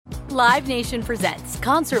Live Nation presents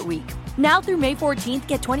Concert Week. Now through May 14th,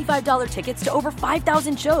 get $25 tickets to over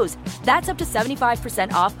 5,000 shows. That's up to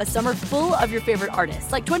 75% off a summer full of your favorite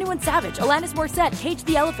artists like 21 Savage, Alanis Morissette, Cage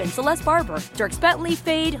the Elephant, Celeste Barber, Dierks Bentley,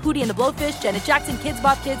 Fade, Hootie and the Blowfish, Janet Jackson, Kidz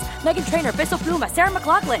Bop Kids, Meghan Trainor, Peso Pluma, Sarah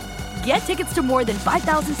McLachlan. Get tickets to more than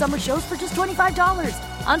 5,000 summer shows for just $25.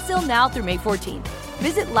 Until now through May 14th.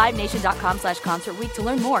 Visit LiveNation.com/Concert Week to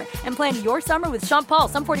learn more and plan your summer with Sean Paul,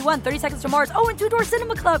 Sum 41, 30 Seconds to Mars, and Two Door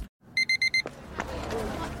Cinema Club.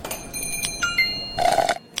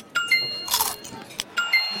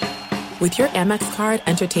 With your Amex card,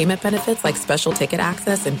 entertainment benefits like special ticket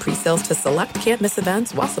access and pre-sales to select can't-miss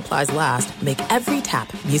events while supplies last make every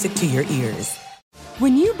tap music to your ears.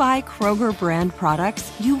 When you buy Kroger brand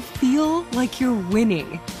products, you feel like you're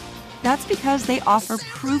winning. That's because they offer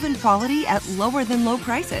proven quality at lower than low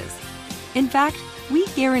prices. In fact, we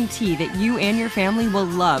guarantee that you and your family will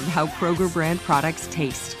love how Kroger brand products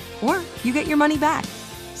taste, or you get your money back.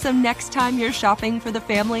 So next time you're shopping for the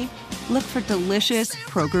family, look for delicious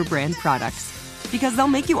Kroger brand products, because they'll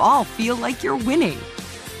make you all feel like you're winning.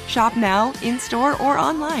 Shop now, in-store, or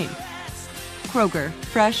online. Kroger,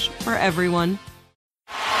 fresh for everyone.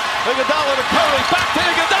 Iguodala to Curry, back to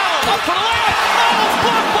Iguodala, up for the layup. Oh, it's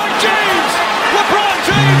blocked by James. LeBron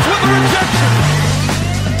James with the rejection.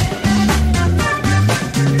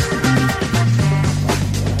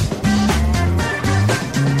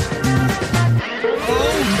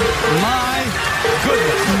 Oh my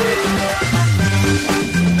goodness.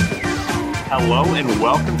 Hello and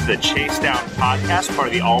welcome to the Chase Down Podcast, part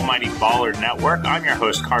of the Almighty Baller Network. I'm your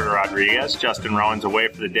host, Carter Rodriguez. Justin Rowan's away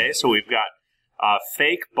for the day, so we've got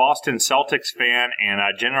fake Boston Celtics fan and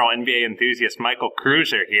general NBA enthusiast Michael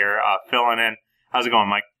Cruiser here filling in. How's it going,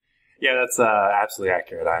 Mike? Yeah, that's absolutely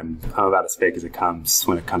accurate. I'm about as fake as it comes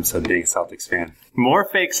when it comes to being a Celtics fan. More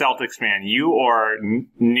fake Celtics fan, you or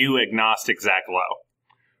new agnostic Zach Lowe?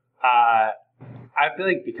 I feel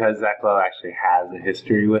like because Zach Lowe actually has a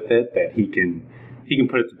history with it, that he can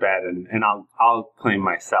put it to bed, and I'll claim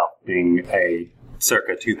myself being a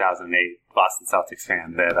circa 2008 Boston Celtics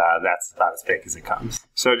fan, that's about as fake as it comes.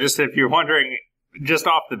 So just if you're wondering, just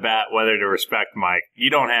off the bat, whether to respect Mike, you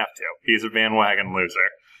don't have to. He's a bandwagon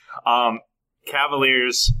loser.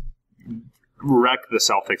 Cavaliers wrecked the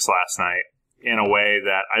Celtics last night in a way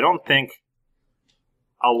that I don't think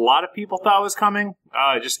a lot of people thought was coming,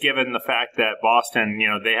 just given the fact that Boston,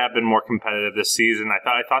 they have been more competitive this season. I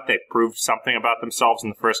thought they proved something about themselves in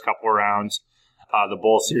the first couple of rounds, the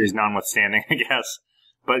Bulls series notwithstanding, I guess.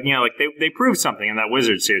 But, they proved something in that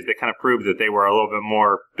Wizards series. They kind of proved that they were a little bit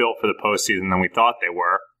more built for the postseason than we thought they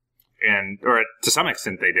were. Or to some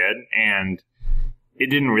extent they did. And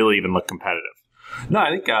it didn't really even look competitive. No,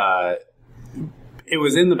 I think it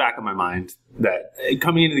was in the back of my mind that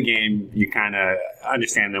coming into the game, you kind of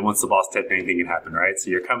understand that once the ball's tipped, anything can happen, right?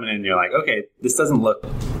 So you're coming in and you're like, okay, this doesn't look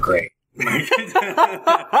great.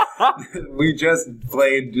 We just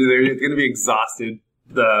played. They're going to be exhausted.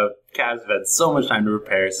 The Cavs have had so much time to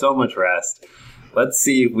prepare, so much rest. Let's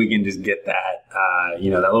see if we can just get that, that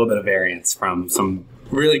little bit of variance from some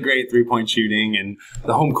really great three-point shooting and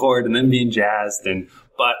the home court and then being jazzed.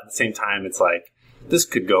 But at the same time, it's like, this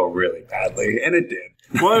could go really badly, and it did.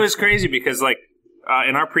 Well, it was crazy because,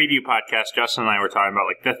 in our preview podcast, Justin and I were talking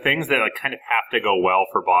about, the things that, kind of have to go well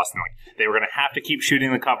for Boston. They were going to have to keep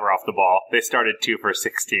shooting the cover off the ball. They started 2 for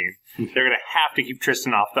 16. They're going to have to keep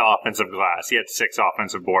Tristan off the offensive glass. He had 6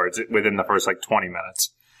 offensive boards within the first, 20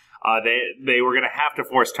 minutes. They were going to have to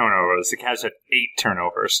force turnovers. The Cavs had 8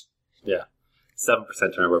 turnovers. Yeah, 7%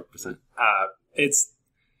 turnover percent. It's,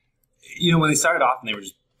 when they started off and they were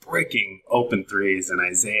just breaking open threes, and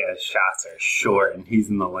Isaiah's shots are short, and he's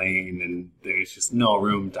in the lane, and there's just no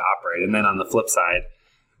room to operate. And then on the flip side,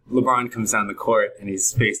 LeBron comes down the court, and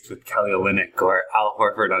he's faced with Kelly Olynyk or Al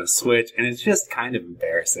Horford on a switch, and it's just kind of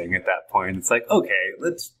embarrassing at that point. It's like, okay,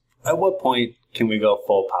 at what point can we go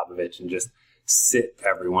full Popovich and just sit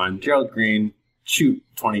everyone? Gerald Green, shoot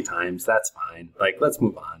 20 times, that's fine. Let's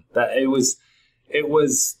move on. It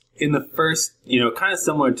was in the first, kind of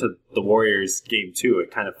similar to the Warriors game 2,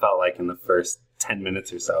 it kind of felt like in the first 10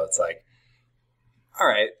 minutes or so, it's like, all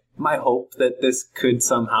right, my hope that this could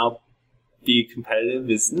somehow be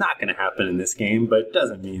competitive is not going to happen in this game, but it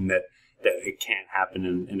doesn't mean that it can't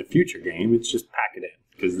happen in a future game. It's just pack it in,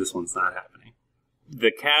 because this one's not happening.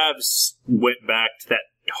 The Cavs went back to that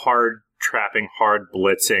hard trapping, hard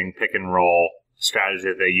blitzing, pick and roll strategy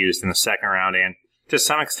that they used in the second round, and to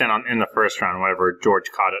some extent in the first round, whenever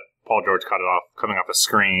Paul George caught it off, coming off a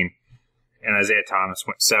screen, and Isaiah Thomas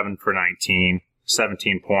went 7 for 19,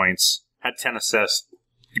 17 points, had 10 assists,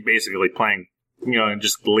 basically playing,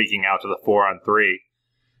 just leaking out to the 4-on-3.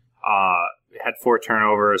 Had 4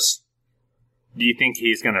 turnovers. Do you think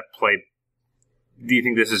he's going to play? Do you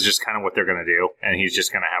think this is just kind of what they're going to do, and he's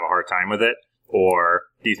just going to have a hard time with it, or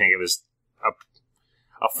do you think it was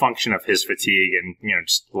a function of his fatigue and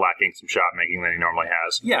just lacking some shot making that he normally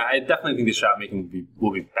has? Yeah, I definitely think the shot making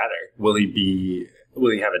will be better. Will he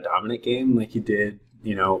have a dominant game like he did,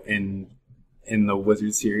 in the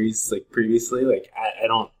Wizards series like previously? Like I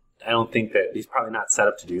don't think that he's probably not set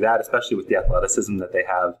up to do that, especially with the athleticism that they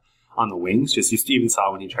have on the wings. Just you even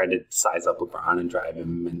saw when he tried to size up LeBron and drive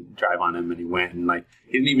on him, and he went and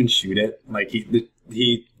he didn't even shoot it. Like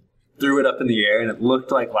he threw it up in the air and it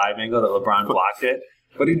looked like live angle that LeBron blocked it,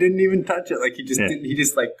 but he didn't even touch it. Like he just didn't. He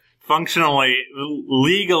just functionally,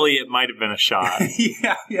 legally, it might have been a shot.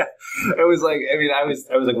 yeah. It was like, I was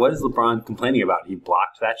like, what is LeBron complaining about? He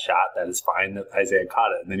blocked that shot. That is fine that Isaiah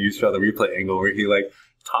caught it. And then you show the replay angle where he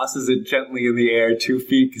tosses it gently in the air 2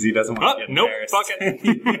 feet because he doesn't want to get embarrassed. Fuck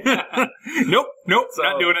it. Nope, so,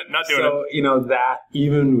 not doing it. That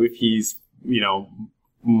even if he's,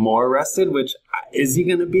 more rested, which is he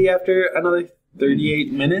going to be after another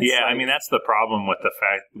 38 minutes? Yeah, that's the problem with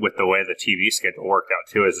the way the TV schedule worked out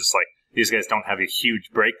too. Is it's like these guys don't have a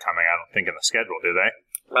huge break coming. I don't think in the schedule, do they?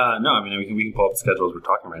 No. We can pull up the schedule as we're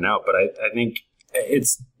talking right now, but I think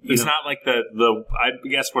it's not like the. I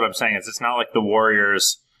guess what I'm saying is it's not like the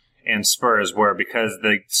Warriors and Spurs where because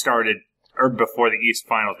they started or before the East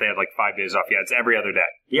Finals they had 5 days off. Yeah, it's every other day.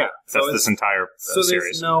 Yeah, that's this entire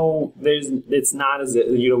series. It's not as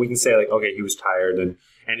we can say okay, he was tired and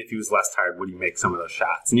if he was less tired, would he make some of those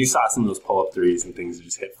shots? And you saw some of those pull-up threes and things that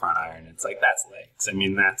just hit front iron. It's that's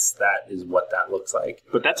legs. That is what that looks like.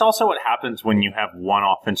 But that's also what happens when you have one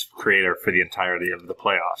offensive creator for the entirety of the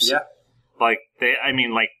playoffs. Yeah.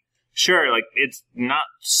 Sure, it's not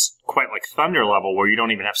quite like Thunder level where you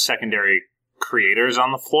don't even have secondary creators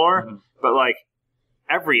on the floor, mm-hmm. but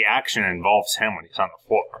every action involves him when he's on the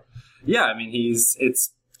floor. Yeah,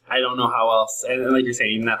 I don't know how else, and like you're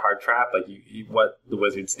saying, even that hard trap, what the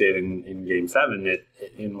Wizards did in Game 7, it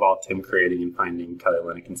involved him creating and finding Kelly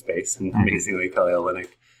Olynyk in space, and mm-hmm. amazingly, Kelly Olynyk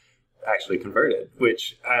actually converted,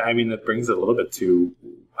 which, that brings it a little bit to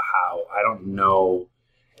how, I don't know,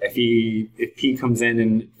 if he comes in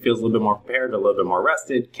and feels a little bit more prepared, a little bit more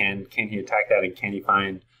rested, can he attack that, and can he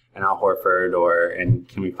find an Al Horford, and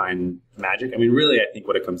can we find magic? Really, I think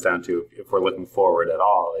what it comes down to, if we're looking forward at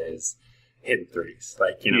all, is hidden threes.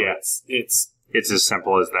 It's as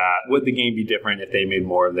simple as that. Would the game be different if they made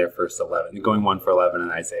more of their first 11? Going 1 for 11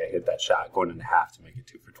 and Isaiah hit that shot, going into half to make it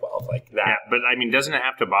 2 for 12, like that. Yeah, but doesn't it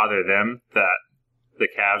have to bother them that the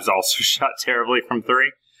Cavs also shot terribly from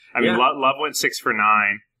 3? Love went 6 for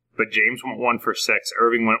 9, but James went 1 for 6.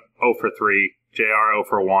 Irving went 0 for 3. JR 0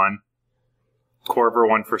 for 1. Korver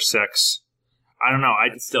 1 for 6. I don't know. I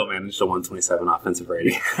still managed a 127 offensive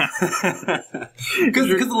rating because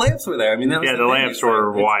the layups were there. The layups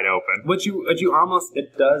were wide open. What you almost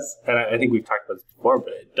it does, and I think we've talked about this before,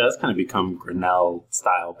 but it does kind of become Grinnell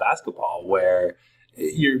style basketball where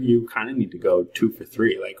you kind of need to go 2 for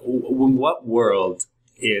 3. In what world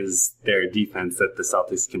is there a defense that the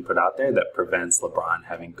Celtics can put out there that prevents LeBron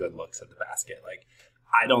having good looks at the basket?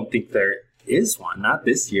 I don't think there is one. Not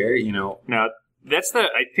this year. No.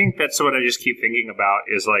 I think that's what I just keep thinking about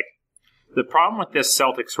is the problem with this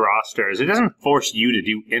Celtics roster is it doesn't force you to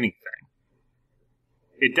do anything.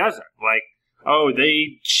 It doesn't.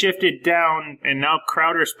 They shifted down and now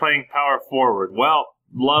Crowder's playing power forward. Well,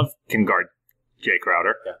 Love can guard Jay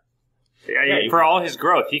Crowder. Yeah. For all his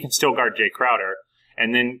growth, he can still guard Jay Crowder.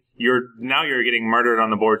 And then you're getting murdered on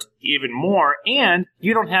the boards even more, and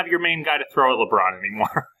you don't have your main guy to throw at LeBron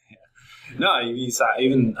anymore. No, you saw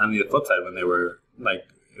even on the flip side when they were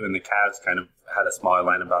when the Cavs kind of had a smaller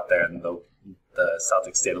lineup out there and the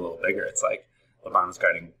Celtics stayed a little bigger. It's LeBron was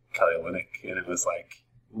guarding Kelly Olynyk, and it was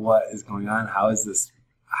what is going on? How is this?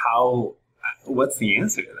 What's the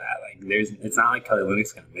answer to that? It's not like Kelly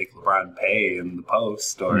Olynyk's going to make LeBron pay in the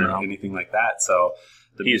post or anything like that. So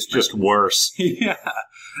he's just worse. Yeah,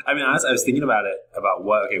 honestly, I was thinking about it about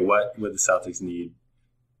what would the Celtics need.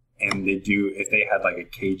 And they do if they had a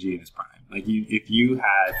KG in his prime. If you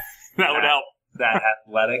had that would help. That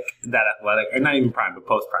athletic, or not even prime, but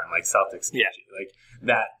post prime, Celtics. Yeah.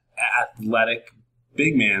 That athletic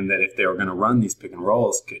big man that if they were going to run these pick and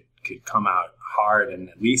rolls could come out hard and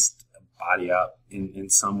at least body up in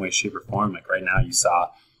some way, shape, or form. Right now, you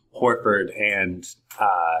saw Horford and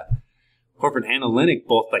Olynyk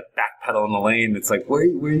both backpedal in the lane. It's where are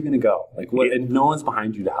you going to go? And no one's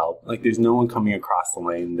behind you to help. There's no one coming across the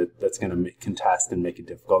lane that's going to contest and make it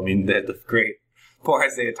difficult. The great poor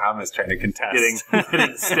Isaiah Thomas trying to contest,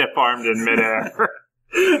 getting stiff armed in midair.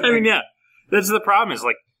 Yeah, that's the problem. Is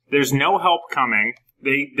there's no help coming.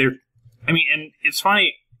 And it's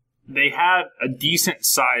funny, they had a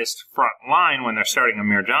decent-sized front line when they're starting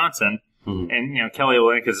Amir Johnson, and, Kelly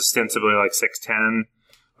Olynyk is ostensibly like 6'10",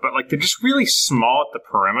 but, like, they're just really small at the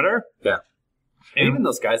perimeter. Yeah. And even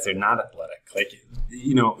those guys, they're not athletic. Like,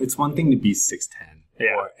 it's one thing to be 6'10".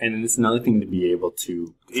 Yeah. And it's another thing to be able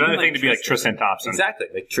to... It's another thing to be like Tristan Thompson. Exactly.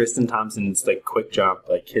 Like Tristan Thompson's, like, quick jump,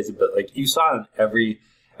 like, his ability. Like, you saw in every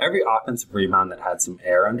offensive rebound that had some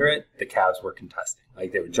air under it, the Cavs were contesting.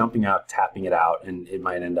 Like, they were jumping up, tapping it out, and it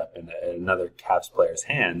might end up in another Cavs player's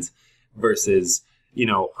hands versus...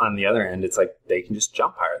 on the other end, it's like they can just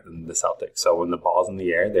jump higher than the Celtics. So when the ball's in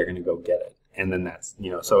the air, they're going to go get it. And then that's,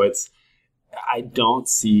 so I don't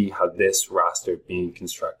see how this roster being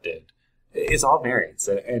constructed, it's all variance.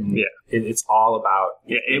 And it's all about.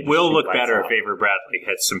 Yeah, it will look better if Avery Bradley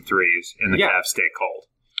hits some threes and the Cavs stay cold.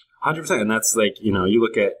 100%. And that's like, you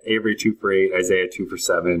look at Avery 2 for 8, Isaiah 2 for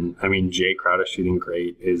 7. I mean, Jay Crowder shooting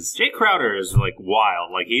great. Jay Crowder is like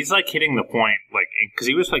wild. Like he's like hitting the point, like, because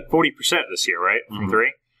he was like 40% this year, right? From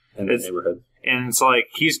three? In the neighborhood. And it's like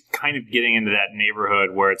he's kind of getting into that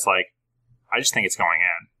neighborhood where it's like, I just think it's going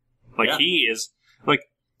in. Like he is, like,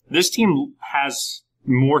 this team has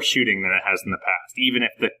more shooting than it has in the past, even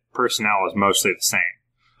if the personnel is mostly the same.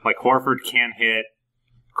 Like Horford can hit.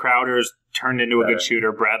 Crowder's turned into a good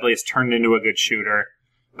shooter. Bradley's turned into a good shooter.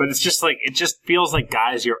 But it's just like, it just feels like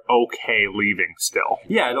guys you're okay leaving still.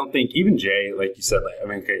 Yeah, I don't think, even Jay, like you said,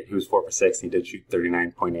 he was 4 for 6, and he did shoot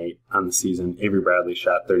 39.8 on the season. Avery Bradley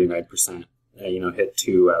shot 39%, hit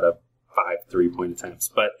 2 out of 5 3-point attempts.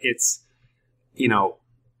 But it's,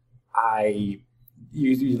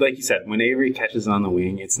 like you said, when Avery catches on the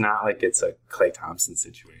wing, it's not like it's a Klay Thompson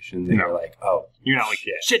situation. They're like, oh, you're not like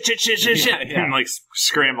shit, and like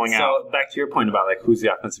scrambling out. So back to your point about like who's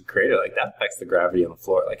the offensive creator, like that affects the gravity on the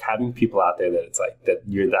floor. Like having people out there that it's like that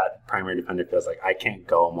you're that primary defender feels like I can't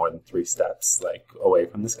go more than 3 steps like away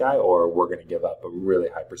from this guy, or we're going to give up a really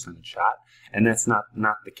high percentage shot, and that's not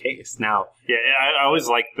the case now. Yeah, I always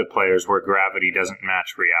like the players where gravity doesn't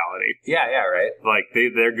match reality. Yeah, right. Like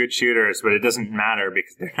they're good shooters, but it doesn't matter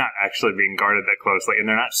because they're not actually being guarded that closely, and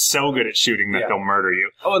they're not so good at shooting that they'll murder you.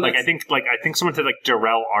 Oh, and I think someone said like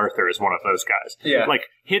Darrell Arthur is one of those guys. Yeah, like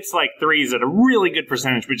hits like threes at a really good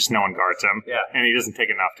percentage, but just no one guards him. Yeah, and he doesn't take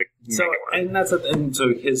enough to make it work. And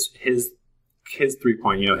so his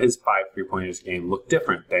 3-point, his 5 3-pointers game look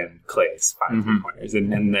different than Klay's 5 3-pointers,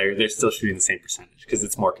 and they're still shooting the same percentage because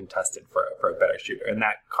it's more contested for a better shooter, and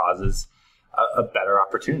that causes a better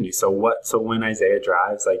opportunity. So when Isaiah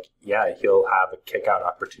drives, like, he'll have a kick out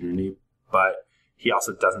opportunity, but he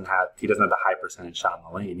also doesn't have the high percentage shot in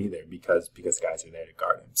the lane either because guys are there to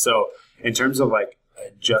guard him. So in terms of like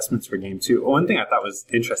adjustments for game 2, one thing I thought was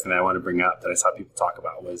interesting that I want to bring up that I saw people talk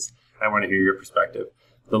about was, I want to hear your perspective,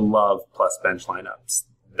 the Love plus bench lineups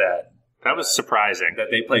that was surprising. That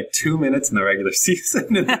they played 2 minutes in the regular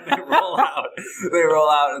season and then they roll out. They roll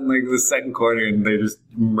out in like the second quarter and they're just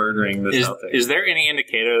murdering the Celtics. Is there any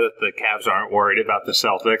indicator that the Cavs aren't worried about the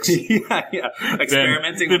Celtics? yeah.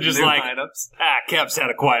 Experimenting with just new like, lineups. Cavs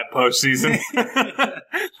had a quiet postseason.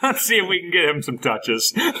 Let's see if we can get him some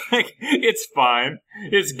touches. Like, it's fine.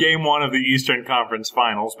 It's game 1 of the Eastern Conference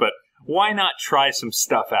Finals, but why not try some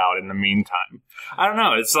stuff out in the meantime? I don't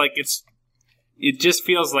know. It's like it just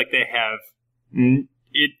feels like they have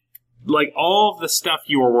it, like all of the stuff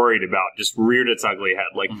you were worried about just reared its ugly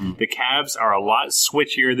head. Like the Cavs are a lot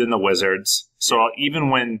switchier than the Wizards. So even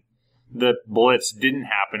when the blitz didn't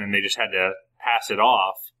happen and they just had to pass it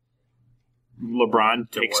off, LeBron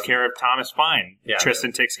takes care of Thomas fine. Yeah,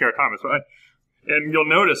 Tristan takes care of Thomas fine. And you'll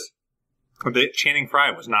notice that Channing Frye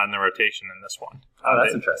was not in the rotation in this one. Oh,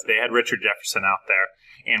 that's interesting. They had Richard Jefferson out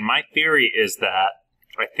there. And my theory is that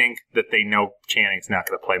I think that they know Channing's not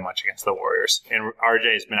going to play much against the Warriors. And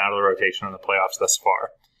RJ has been out of the rotation in the playoffs thus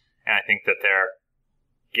far. And I think that they're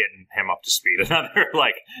getting him up to speed. Another,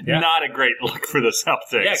 not a great look for the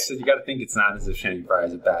Celtics. Yeah, because you got to think it's not as if Channing Frye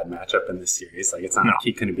is a bad matchup in this series. Like, it's not like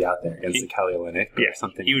he couldn't be out there against the Kelly Olynyk or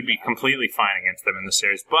something. He would be completely fine against them in the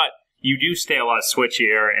series. But you do stay a lot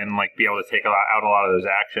switchier and, be able to take out a lot of those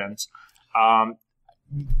actions.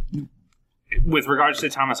 With regards to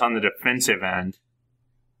Thomas on the defensive end,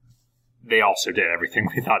 they also did everything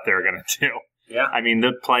we thought they were going to do. Yeah. I mean,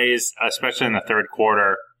 the plays, especially in the third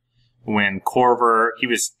quarter, when he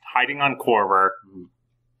was hiding on Korver,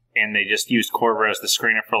 and they just used Korver as the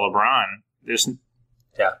screener for LeBron. It's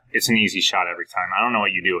an easy shot every time. I don't know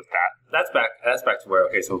what you do with that. That's back to where,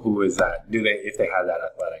 okay, so who is that? If they had that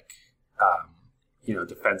athletic,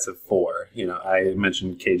 defensive 4, I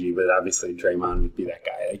mentioned KG, but obviously Draymond would be that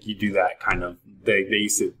guy. Like, you do that kind of, they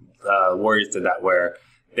used to, Warriors did that where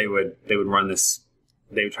they would run this.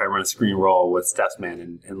 They would try to run a screen roll with Steph's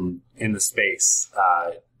man, and in the space,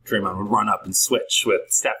 Draymond would run up and switch with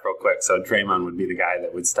Steph real quick. So Draymond would be the guy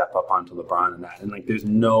that would step up onto LeBron and that. And like, there's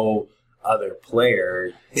no other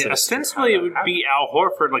player. Ostensibly, it would be Al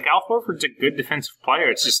Horford. Like, Al Horford's a good defensive player.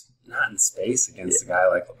 It's just not in space against a guy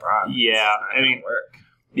like LeBron. Yeah, I mean, work.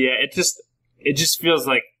 Yeah, it just feels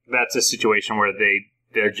like that's a situation where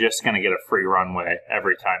they're just going to get a free runway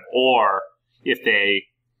every time, or if they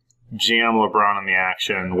jam LeBron in the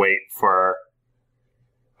action, wait for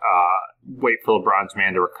LeBron's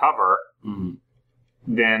man to recover,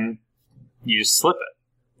 then you just slip it.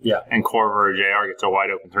 Yeah. And Korver or JR gets a wide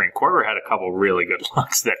open three. And Korver had a couple really good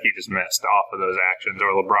looks that he just missed off of those actions, or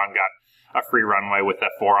LeBron got a free runway with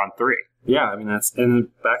that 4-on-3. Yeah, I mean, that's, and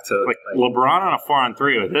back to like LeBron on a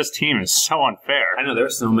 4-on-3 with this team is so unfair. I know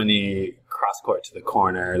there's so many cross court to the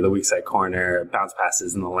corner, the weak side corner, bounce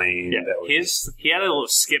passes in the lane. Yeah, he had a little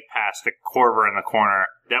skip pass to Korver in the corner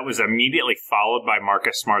that was immediately followed by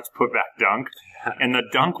Marcus Smart's putback dunk. And the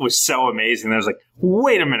dunk was so amazing. I was like,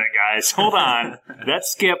 wait a minute, guys, hold on. That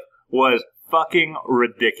skip was fucking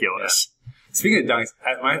ridiculous. Yeah. Speaking of dunks,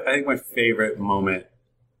 I think my favorite moment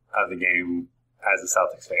of the game as a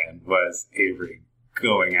Celtics fan was Avery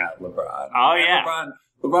going at LeBron. Oh, yeah.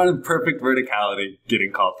 LeBron in perfect verticality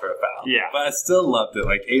getting called for a foul. Yeah. But I still loved it.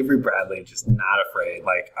 Like, Avery Bradley just not afraid.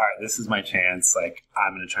 Like, all right, this is my chance. Like,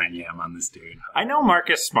 I'm going to try and yam on this dude. I know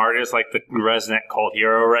Marcus Smart is like the resident cult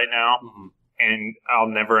hero right now, and I'll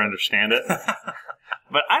never understand it.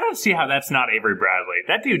 But I don't see how that's not Avery Bradley.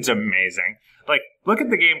 That dude's amazing. Like, look at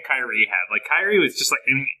the game Kyrie had. Like, Kyrie was just like,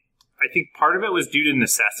 and I think part of it was due to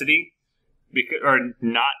necessity, or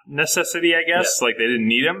not necessity, I guess. Yeah. Like, they didn't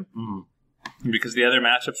need him. Because the other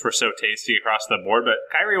matchups were so tasty across the board. But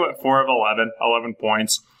Kyrie went 4 of 11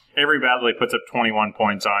 points. Avery Bradley puts up 21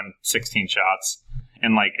 points on 16 shots.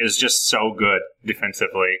 And, like, is just so good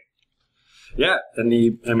defensively. Yeah, and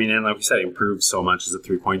like we said, he improved so much as a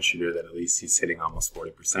 3-point shooter that at least he's hitting almost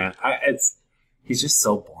 40%. He's just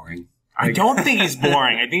so boring. I don't think he's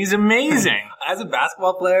boring. I think he's amazing. As a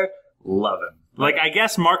basketball player, love him. Like, I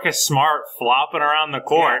guess Marcus Smart flopping around the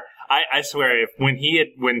court. Yeah. I swear, when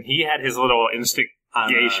he had his little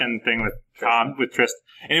instigation thing with Tristan,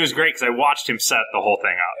 and it was great because I watched him set the whole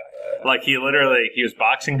thing up. Yeah. Like, he was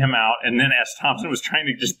boxing him out, and then as Thompson was trying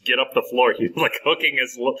to just get up the floor, he was like hooking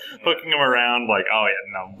him around. Like, oh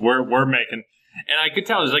yeah, no, we're making, and I could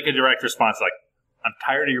tell it was like a direct response, like, I'm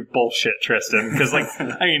tired of your bullshit, Tristan. Because, like,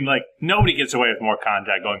 I mean, like, nobody gets away with more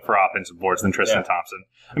contact going for offensive boards than Tristan Thompson.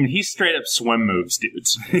 I mean, he's straight up swim moves,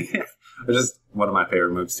 dudes. Which is one of my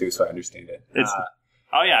favorite moves, too, so I understand it.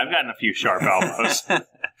 Oh, yeah, I've gotten a few sharp elbows.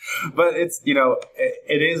 But it's,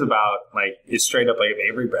 it is about, like, it's straight up, like,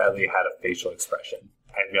 if Avery Bradley had a facial expression,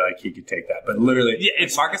 I feel like he could take that. But literally,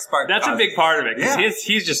 it's Marcus Smart. That's a big part of it, because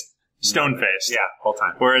he's just stone-faced. Yeah, whole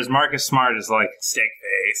time. Whereas Marcus Smart is like steak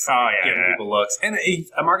face. Oh, yeah. Giving people looks. And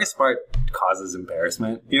Marcus Smart causes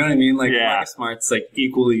embarrassment. You know what I mean? Like, Marcus Smart's, like,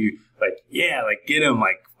 equally, like, yeah, like, get him,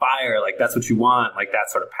 like, fire. Like, that's what you want. Like, that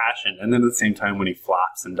sort of passion. And then at the same time, when he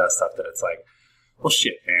flops and does stuff that it's like, well,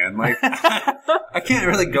 shit, man. Like, I can't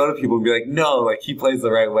really go to people and be like, no, like, he plays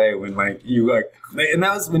the right way when, like, you, like, and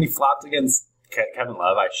that was when he flopped against Kevin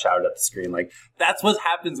Love. I shouted at the screen, like, that's what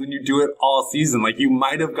happens when you do it all season. Like, you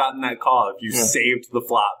might have gotten that call if you saved the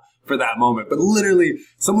flop for that moment. But literally,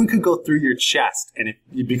 someone could go through your chest, and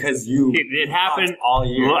because it happened all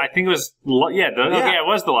year. I think it was, it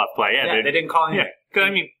was the Love play. Yeah, they didn't call anything. Yeah, because,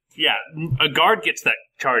 I mean, a guard gets that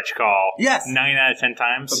charge call 9 out of 10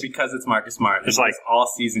 times. But because it's Marcus Smart, it's like all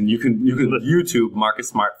season, you can YouTube Marcus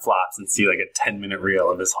Smart flops and see like a 10-minute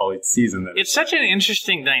reel of his whole season. It's such an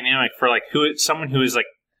interesting dynamic for like someone who is like,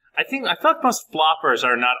 I feel like most floppers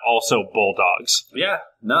are not also bulldogs. Yeah,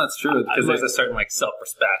 no, it's true because there's a certain like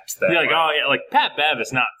self-respect that like Pat Bev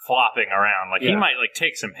is not flopping around. Like he might like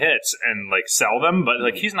take some hits and like sell them, but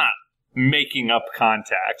like he's not making up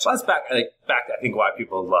contact. Well, that's back. I think why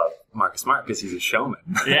people love Marcus Smart because he's a showman.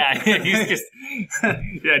 Yeah, he's just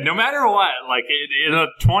no matter what. Like in a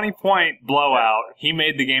 20-point blowout, he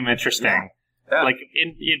made the game interesting. Yeah. Like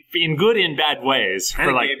in good and bad ways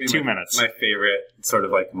for like 2 minutes. My favorite sort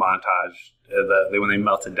of like montage when they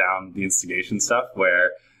melted down the instigation stuff,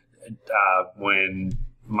 where when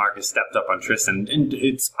Marcus stepped up on Tristan, and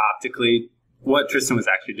it's optically what Tristan was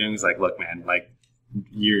actually doing is like, look, man, like,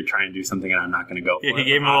 you're trying to do something and I'm not going to go for it. He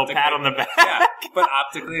gave him a little pat on the back. Yeah, but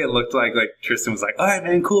optically it looked like Tristan was like, all right,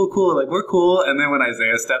 man, cool, like, we're cool. And then when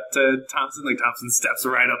Isaiah stepped to Thompson, like, Thompson steps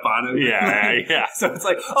right up on him. Yeah. So it's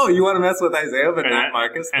like, oh, you want to mess with Isaiah, but not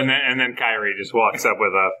Marcus? And then Kyrie just walks up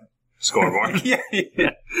with a scoreboard. yeah.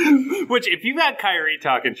 Which, if you've had Kyrie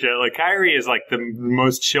talking shit, like, Kyrie is like the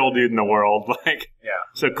most chill dude in the world. Like, Yeah.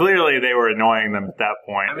 so clearly they were annoying them at that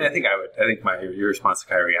point. I mean, I think your response to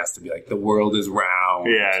Kyrie has to be like, the world is round.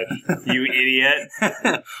 Yeah, you idiot.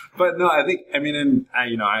 But no, I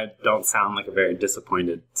don't sound like a very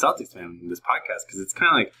disappointed Celtics fan in this podcast, because it's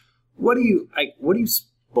kind of like, what are you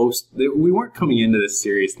supposed to, we weren't coming into this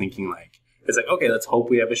series thinking like, it's like, okay, let's hope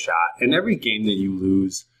we have a shot. And every game that you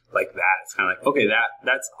lose like that, it's kind of like, okay,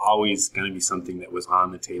 that's always going to be something that was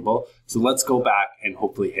on the table. So let's go back and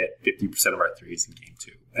hopefully hit 50% of our threes in game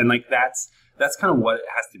 2. And like, that's kind of what it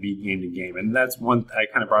has to be game to game. And that's one,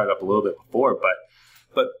 I kind of brought it up a little bit before,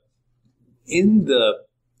 but in the,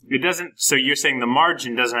 it doesn't, so you're saying the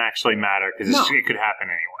margin doesn't actually matter because it could happen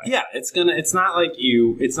anyway. Yeah, it's not like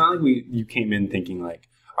you came in thinking like,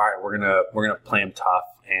 all right, we're going to play them tough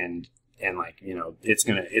and like, you know, it's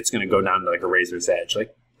gonna go down to like a razor's edge.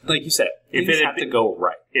 Like you said, things have to go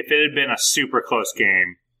right. If it had been a super close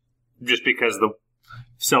game, just because the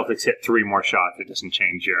Celtics hit 3 more shots, it doesn't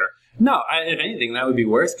change your... No, if anything, that would be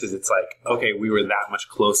worse, because it's like, okay, we were that much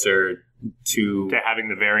closer to having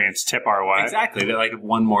the variance tip our way. Exactly. That like if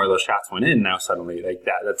one more of those shots went in, now suddenly like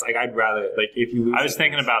that's like, I'd rather like if you lose. I was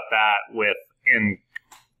thinking about that in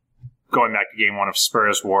going back to game 1 of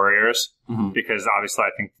Spurs Warriors, because obviously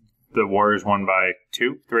I think the Warriors won by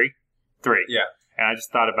 3. Yeah. And I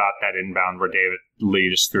just thought about that inbound where David Lee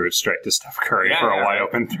just threw it straight to Steph Curry for a wide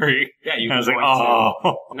open 3. Yeah, you and I was like,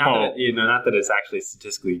 not that it's actually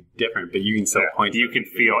statistically different, but you can still point. You can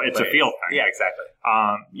feel it's a feel thing. Yeah, exactly.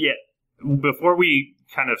 Before we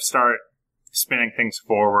kind of start spinning things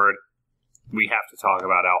forward, we have to talk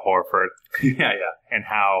about Al Horford. yeah. And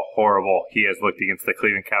how horrible he has looked against the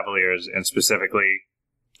Cleveland Cavaliers, and specifically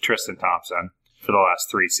Tristan Thompson for the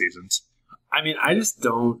last 3 seasons. I mean, I just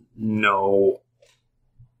don't know.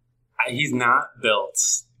 He's not built,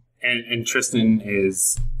 and Tristan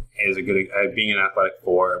is a good being an athletic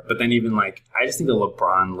 4. But then even like, I just think a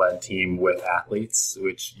LeBron-led team with athletes,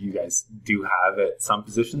 which you guys do have at some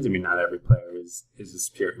positions. I mean, not every player is a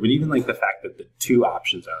superior, but even like the fact that the 2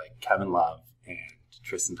 options are like Kevin Love and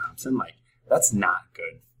Tristan Thompson, like that's not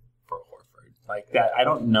good for Horford. Like that, I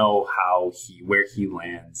don't know where he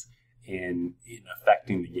lands in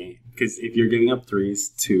affecting the game, because if you're giving up threes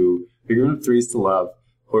to Love,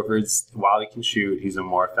 Horford's, while he can shoot, he's a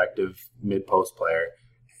more effective mid-post player.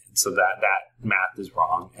 So that math is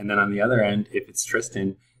wrong. And then on the other end, if it's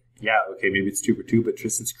Tristan, yeah, okay, maybe it's 2 for 2, but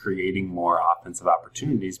Tristan's creating more offensive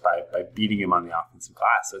opportunities by beating him on the offensive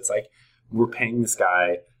glass. So it's like we're paying this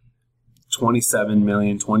guy $27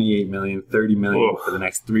 million, $28 million, $30 million for the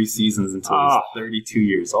next 3 seasons until he's 32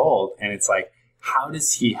 years old. And it's like, how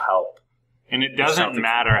does he help? And it doesn't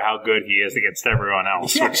matter how good he is against everyone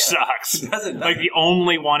else, which sucks. It doesn't. Like the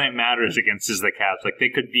only one it matters against is the Cavs. Like they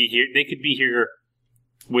could be here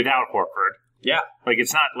without Horford. Yeah. Like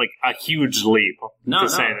it's not like a huge leap to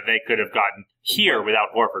say that they could have gotten here without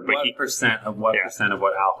Horford. But what percent of what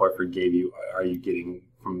Al Horford gave you are you getting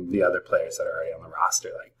from the other players that are already on the roster?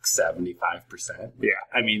 Like 75%. Yeah.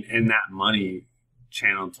 I mean, and that money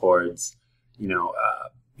channeled towards,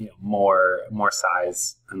 more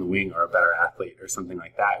size on the wing or a better athlete or something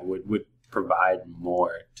like that would provide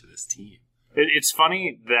more to this team. It's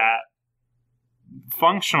funny that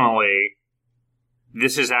functionally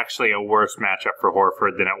this is actually a worse matchup for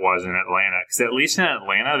Horford than it was in Atlanta, because at least in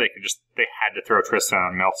Atlanta they had to throw Tristan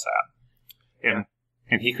on Millsap,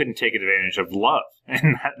 and he couldn't take advantage of Love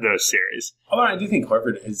in those series. Oh, and I do think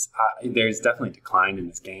Horford is there's definitely decline in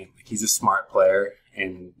his game. Like he's a smart player,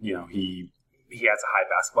 and he has a high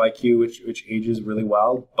basketball IQ, which ages really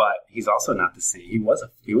well, but he's also not the same. He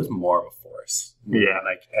was more of a force. Yeah.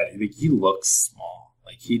 Like he looks small.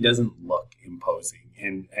 Like he doesn't look imposing.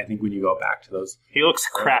 And I think when you go back to those, he looks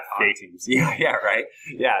crafty teams. Yeah, right.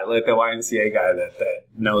 Yeah, like the YMCA guy that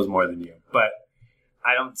knows more than you. But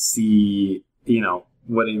I don't see,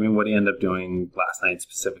 what he ended up doing last night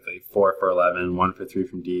specifically. 4 for 11, 1 for 3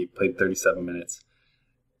 from deep, played 37 minutes.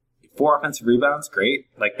 4 offensive rebounds, great.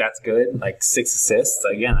 Like that's good. Like 6 assists.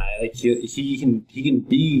 Again, he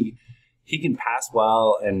can pass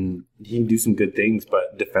well and he can do some good things.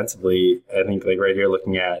 But defensively, I think like right here,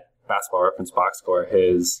 looking at Basketball Reference box score,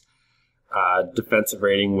 his defensive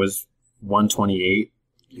rating was 128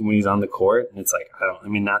 when he's on the court. And it's like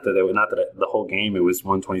not that the whole game it was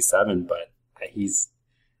 127, but he's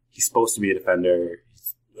supposed to be a defender.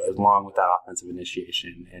 Along with that offensive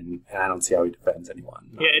initiation, and I don't see how he defends anyone.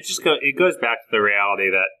 Yeah, it goes back to the reality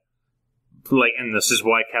that, like, and this is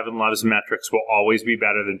why Kevin Love's metrics will always be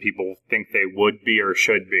better than people think they would be or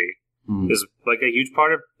should be. Is like a huge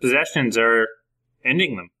part of possessions are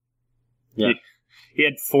ending them. Yeah. He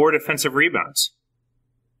had 4 defensive rebounds.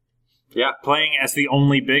 Yeah. Playing as the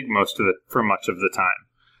only big for much of the time.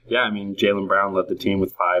 Yeah, I mean, Jaylen Brown led the team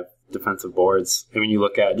with 5 defensive boards. I mean,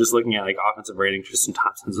 looking at like offensive rating, Tristan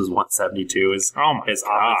Thompson's was 172. His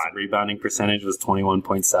offensive rebounding percentage was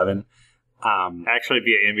 21.7. Actually,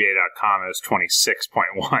 via NBA.com, it was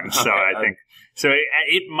 26.1. So I think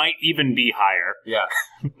it might even be higher. Yeah,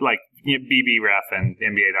 like BB Ref and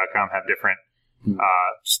NBA.com have different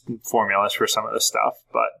formulas for some of this stuff,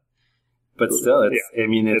 but still,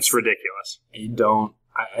 it's ridiculous.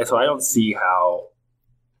 I don't see how,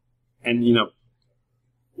 and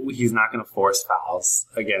he's not going to force fouls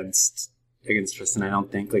against Tristan. I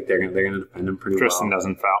don't think they're going to defend him pretty well. Tristan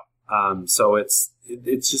doesn't foul. So it's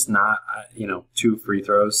just not 2 free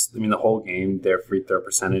throws. I mean, the whole game, their free throw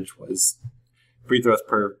percentage was free throws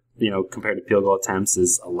per compared to field goal attempts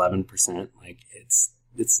is 11%. Like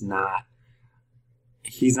it's not.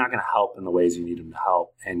 He's not going to help in the ways you need him to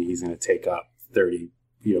help, and he's going to take up 30,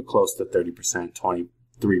 close to 30%,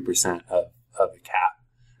 23% of the cap,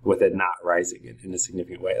 with it not rising in a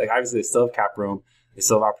significant way. Like obviously, they still have cap room, they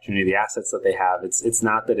still have opportunity, the assets that they have. It's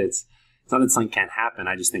not that something can't happen.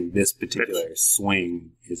 I just think this particular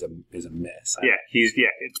swing is a miss.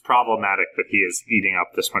 It's problematic that he is eating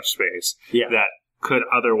up this much space that could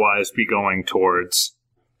otherwise be going towards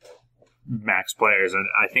max players. And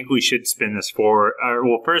I think we should spin this forward.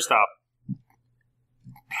 Well, first off,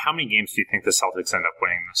 how many games do you think the Celtics end up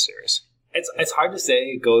winning this series? It's hard to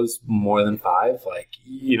say it goes more than 5. Like,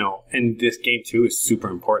 and this game too is super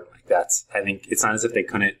important. Like I think it's not as if they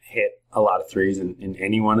couldn't hit a lot of threes in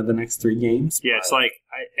any one of the next 3 games. Yeah, it's like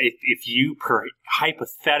if you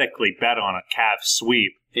hypothetically bet on a Cavs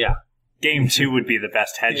sweep, game 2 would be the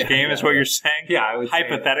best hedge game, is what you're saying? Yeah, I would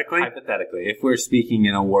hypothetically. Hypothetically, if we're speaking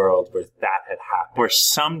in a world where that had happened, where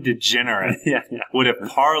some degenerate would have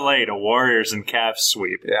parlayed a Warriors and Cavs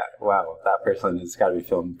sweep. Yeah, wow, that person has got to be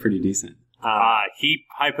feeling pretty decent. He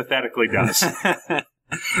hypothetically does.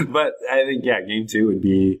 But I think game 2 would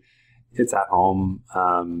be it's at home.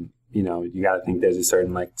 You got to think there's a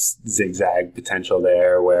certain like zigzag potential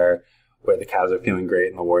there where the Cavs are feeling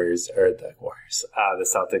great and the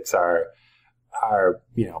Celtics are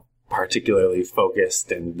particularly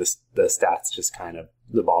focused, and the stats just kind of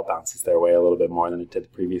the ball bounces their way a little bit more than it did the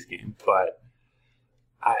previous game. But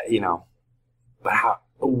but how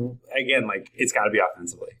again, like it's got to be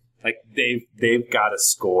offensively. Like they've got to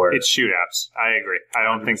score. It's shootouts. I agree. I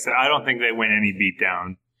don't think they win any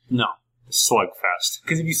beatdown. No. Slugfest.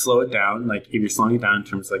 Because if you slow it down, like if you're slowing it down in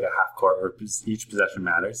terms of like a half court where each possession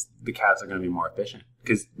matters, the Cavs are going to be more efficient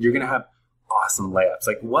because you're going to have awesome layups.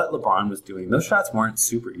 Like what LeBron was doing, those shots weren't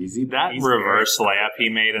super easy. That reverse layup he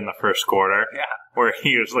made in the first quarter, where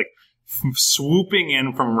he was like swooping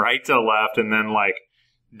in from right to left and then like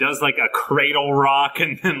does like a cradle rock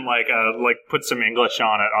and then like put some English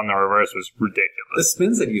on it on the reverse was ridiculous. The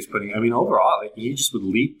spins that he was putting, I mean, overall, like, he just would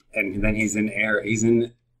leap and then he's in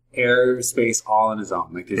air space all on his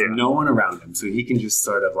own. Like there's no one around him, so he can just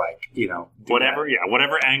sort of like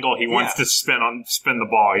whatever angle he wants to spin the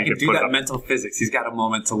ball, he can do that. Mental physics. He's got a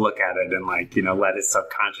moment to look at it and let his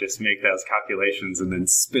subconscious make those calculations and then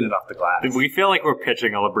spin it off the glass. We feel like we're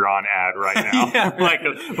pitching a LeBron ad right now.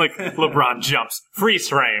 like LeBron jumps, freeze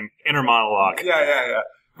frame, inner monologue. Yeah.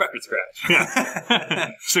 Record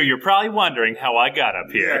scratch. So you're probably wondering how I got up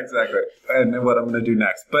here. Yeah, exactly. And what I'm going to do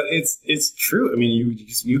next. But it's true. I mean,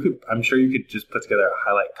 you could. I'm sure you could just put together a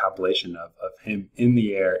highlight compilation of him in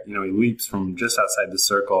the air. He leaps from just outside the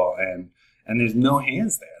circle, and there's no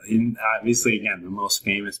hands there. And obviously, again, the most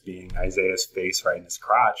famous being Isaiah's face right in his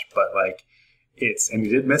crotch. But and he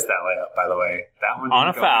did miss that layup, by the way. That one on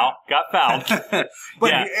a foul, got fouled.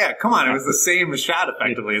 But come on, it was the same shot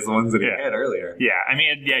effectively as the ones that he hit earlier. Yeah, I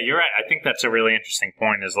mean, you're right. I think that's a really interesting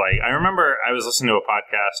point. Is I remember I was listening to a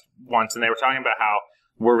podcast once, and they were talking about how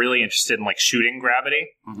we're really interested in shooting gravity,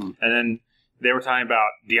 and then they were talking about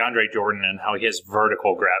DeAndre Jordan and how he has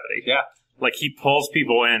vertical gravity. Yeah, he pulls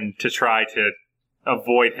people in to try to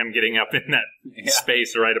avoid him getting up in that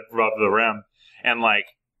space right above the rim, and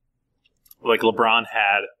LeBron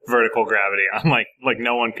had vertical gravity on,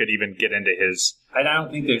 no one could even get into his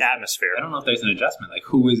atmosphere. I don't know if there's an adjustment.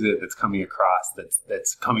 Who is it that's coming across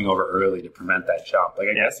that's coming over early to prevent that jump?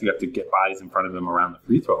 I guess you have to get bodies in front of him around the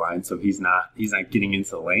free throw line, so he's not getting into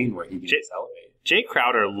the lane where he can just elevate. Jay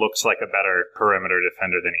Crowder looks like a better perimeter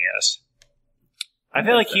defender than he is. I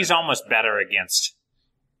feel like he's almost better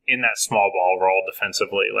in that small ball role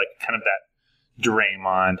defensively, kind of that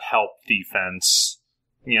Draymond help defense,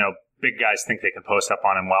 big guys think they can post up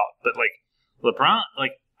on him well. But, LeBron,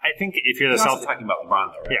 I think if you're the We're also Celtics, talking about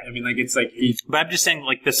LeBron, though, right? Yeah. I mean, like, it's like... but I'm just saying,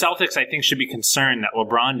 like, the Celtics, I think, should be concerned that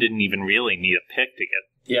LeBron didn't even really need a pick to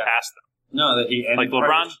get past them. No, that he... Like,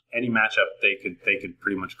 LeBron... Any matchup, they could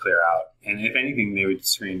pretty much clear out. And if anything, they would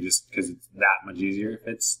screen just because it's that much easier if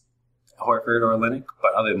it's Horford or Olynyk.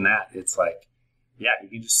 But other than that, it's like, yeah, you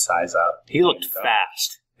can just size up. He looked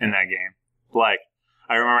fast in that game. Like,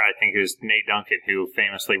 I remember, I think it was Nate Duncan who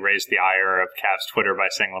famously raised the ire of Cavs Twitter by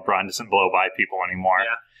saying LeBron doesn't blow by people anymore.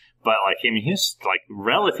 Yeah. But, like, I mean, he's, like,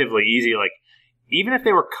 relatively easy. Like, even if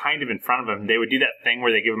they were kind of in front of him, they would do that thing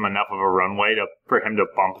where they give him enough of a runway for him to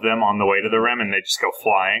bump them on the way to the rim, and they just go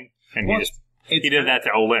flying. And he did that to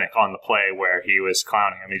Olynyk on the play where he was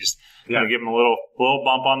clowning him. He just kind of give him a little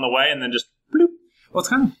bump on the way, and then just bloop. Well,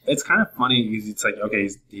 it's kind of funny. It's like, okay,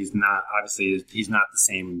 he's not the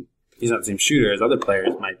same shooter as other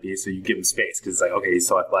players might be. So you give him space because it's like, okay, he's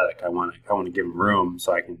so athletic. I want to give him room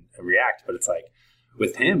so I can react. But it's like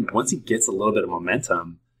with him, once he gets a little bit of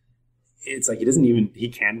momentum, it's like he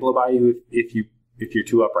can blow by you if you're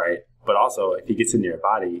too upright. But also, if he gets into your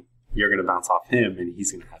body, you're going to bounce off him, and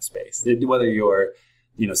he's going to have space. Whether you're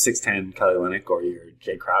 6'10" Kelly Olynyk or you're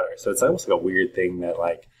Jay Crowder. So it's almost like a weird thing that,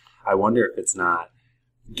 like, I wonder if it's not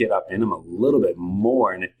get up in him a little bit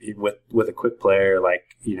more, and if with a quick player like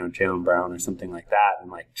Jaylen Brown or something like that, and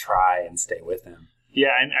like try and stay with him.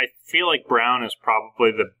 Yeah, and I feel like Brown is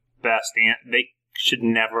probably the best. They should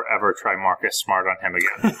never ever try Marcus Smart on him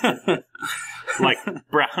again. Like,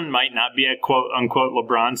 Brown might not be a quote unquote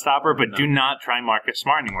LeBron stopper, but do not try Marcus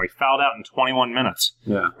Smart anymore. He fouled out in 21 minutes,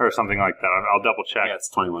 or something like that. I'll double check. Yeah, it's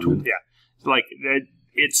 21 minutes. Yeah, like,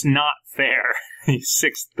 it's not fair. He's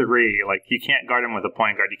 6'3". Like, you can't guard him with a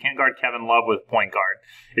point guard. You can't guard Kevin Love with a point guard.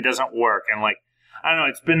 It doesn't work. And, like, I don't know,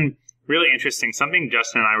 it's been really interesting. Something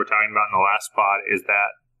Justin and I were talking about in the last pod is that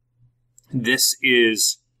this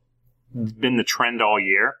is been the trend all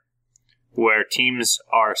year, where teams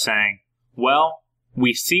are saying, well,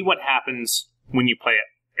 we see what happens when you play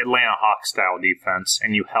Atlanta Hawks style defense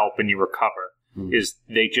and you help and you recover, is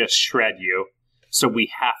they just shred you. So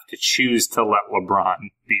we have to choose to let LeBron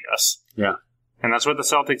beat us. Yeah. And that's what the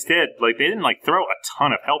Celtics did. Like, they didn't, like, throw a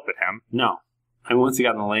ton of help at him. No. And once he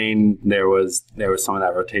got in the lane, there was some of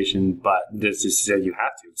that rotation, but this just said you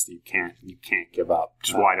have to. So you can't give up.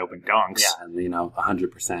 Just wide open dunks. Yeah, and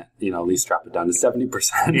 100%, at least drop it down to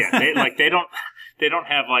 70%. Yeah, they don't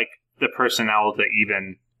have, like, the personnel to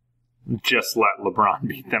even just let LeBron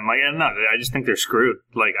beat them. Like, I don't know. I just think they're screwed.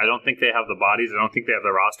 Like, I don't think they have the bodies. I don't think they have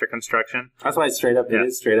the roster construction. That's why it is straight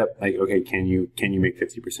up, like, okay, can you make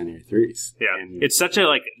 50% of your threes? Yeah. It's such a,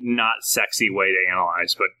 like, not sexy way to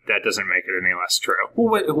analyze, but that doesn't make it any less true.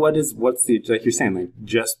 Well, what's the, like you're saying, like,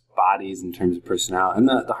 just bodies in terms of personnel. And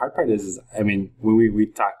the hard part is I mean, when we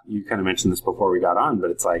talked, you kind of mentioned this before we got on, but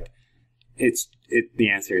it's like, the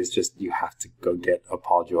answer is just you have to go get a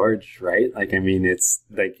Paul George, right? Like, I mean, it's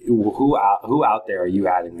like who out there are you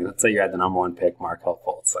adding? Like, let's say you had the number one pick, Markelle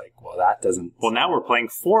Fultz. Like, well, that doesn't. Well, now we're playing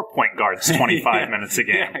 4 point guards 25 minutes a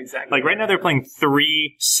game. Yeah, exactly. Like, right now they're playing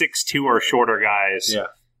 3 6'2" or shorter guys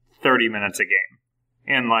 30 minutes a game,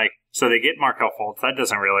 and like, so they get Markelle Fultz. That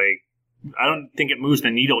doesn't really. I don't think it moves the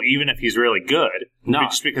needle, even if he's really good. No,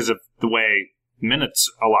 just because of the way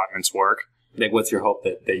minutes allotments work. Like, what's your hope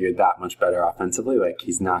that you're that much better offensively? Like,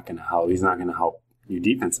 he's not going to help. He's not going to help you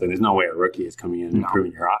defensively. There's no way a rookie is coming in and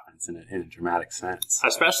improving your offense in a dramatic sense.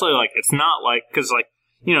 Especially, like, it's not like, because, like,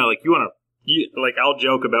 like, like, I'll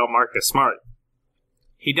joke about Marcus Smart.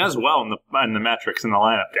 He does well in the metrics in the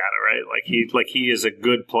lineup data, right? Like, he is a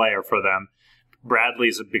good player for them.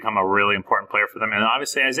 Bradley's become a really important player for them, and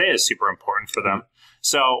obviously Isaiah is super important for them.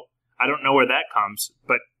 So I don't know where that comes,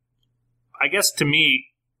 but I guess to me,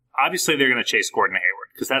 obviously, they're going to chase Gordon Hayward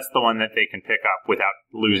because that's the one that they can pick up without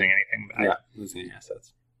losing anything back. Yeah, losing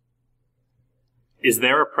assets. Is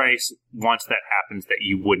there a price once that happens that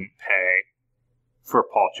you wouldn't pay for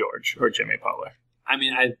Paul George or Jimmy Butler? I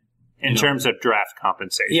mean, in terms of draft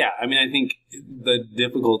compensation. Yeah, I mean, I think the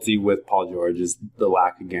difficulty with Paul George is the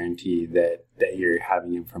lack of guarantee that you're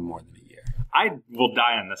having him for more than a year. I will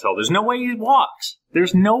die on this hill. There's no way he walks.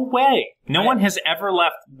 There's no way. No one has ever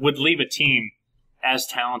would leave a team as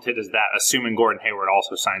talented as that, assuming Gordon Hayward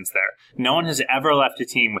also signs there. No one has ever left a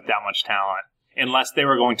team with that much talent unless they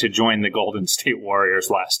were going to join the Golden State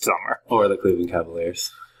Warriors last summer. Or the Cleveland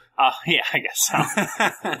Cavaliers. Yeah, I guess so.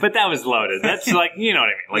 But that was loaded. That's like, you know what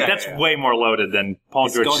I mean? Like, that's way more loaded than Paul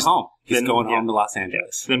George. He's going home. He's going home to Los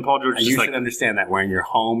Angeles. Then Paul George is you should understand that wearing your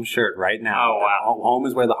home shirt right now. Oh, wow. Home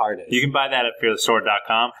is where the heart is. You can buy that at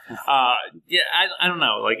fearthesword.com. Yeah, I don't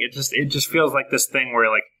know. Like, it just feels like this thing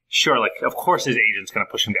where, like, sure, like, of course his agent's going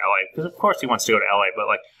to push him to LA because of course he wants to go to LA. But,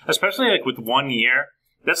 like, especially, like, with 1 year,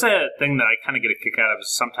 That's a thing that I kind of get a kick out of.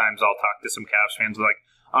 Is sometimes I'll talk to some Cavs fans like,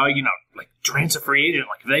 like Durant's a free agent.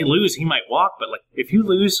 Like if they lose, he might walk. But like if you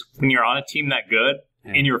lose when you're on a team that good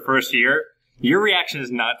in your first year, your reaction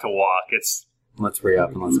is not to walk. It's let's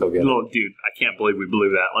re-up and let's go get it. Dude, I can't believe we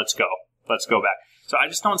blew that. Let's go back. So I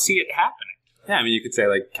just don't see it happening. Yeah, I mean, you could say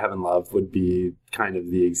like Kevin Love would be kind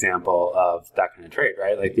of the example of that kind of trade,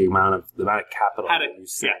 right? Like the amount of capital that you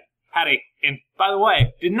see. And by the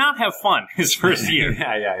way, did not have fun his first year.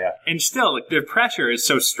 yeah. And still, like the pressure is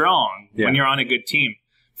so strong when you're on a good team.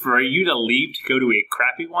 For you to leave to go to a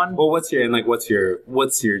crappy one. Well, what's your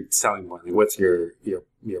selling point? Like, what's your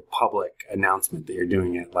public announcement that you're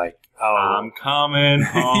doing it? Like, I'm coming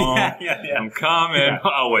home. yeah. I'm coming. Yeah.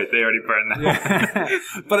 Oh wait, they already burned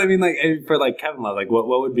that. But I mean, like for like Kevin Love, like what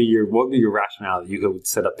would be your rationale that you could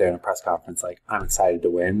sit up there in a press conference like, I'm excited to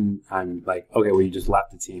win. I'm like, okay, well, you just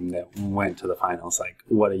left the team that went to the finals. Like,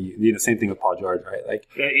 what are you? Same thing with Paul George, right? Like,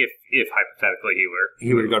 if hypothetically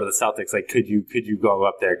he were to go to the Celtics, like, could you go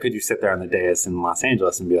up there? Could you sit there on the dais in Los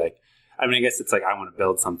Angeles and be like, I mean, I guess it's like I want to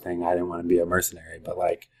build something. I didn't want to be a mercenary, but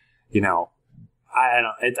like, I don't know.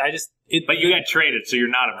 But you got traded, so you're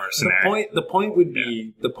not a mercenary. The point would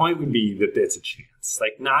be that it's a chance.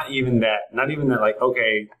 Like not even that. Like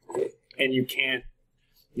okay, and you can't.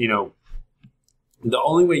 The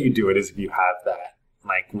only way you do it is if you have that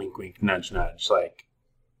like wink, wink, nudge, nudge. Like,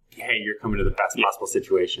 hey, you're coming to the best possible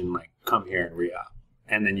situation. Like, come here and re-up,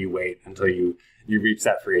 and then you wait until you reach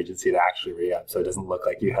that free agency to actually re-up, so it doesn't look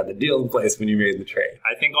like you had the deal in place when you made the trade.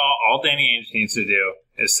 I think all Danny Ainge needs to do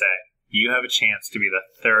is say, you have a chance to be the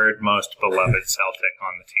third most beloved Celtic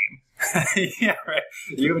on the team. Yeah, right.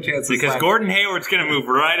 You have a chance because Gordon Hayward's going to move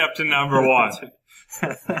right up to number one.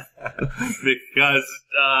 Because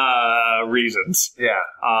reasons. Yeah.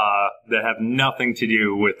 That have nothing to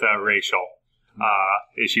do with racial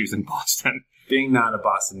issues in Boston. Being not a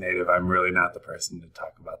Boston native, I'm really not the person to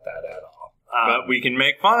talk about that at all. But we can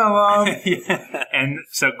make fun of him. Yeah. And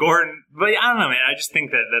so Gordon, but I don't know, man. I just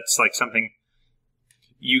think that that's like something.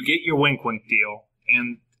 You get your wink-wink deal,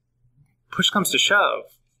 and push comes to shove.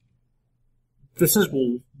 This is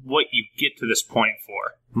what you get to this point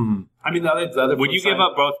for. Mm-hmm. I mean, the other would you give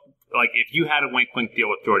up both? Like, if you had a wink-wink deal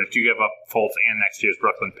with Jordan, would you give up Fultz and next year's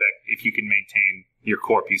Brooklyn pick if you can maintain your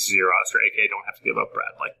core pieces of your roster, aka don't have to give up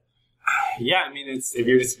Bradley? Yeah, I mean, if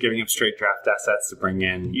you're just giving up straight draft assets to bring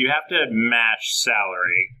in, you have to match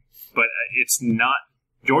salary, but it's not.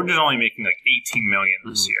 Jordan's only making like $18 million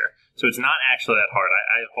this year. So it's not actually that hard.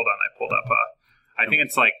 I hold on. I pulled up. I think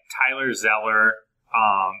it's like Tyler Zeller.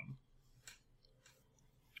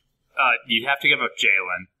 You have to give up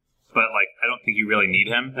Jalen, but like I don't think you really need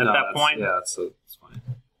him at that point. Yeah, that's fine.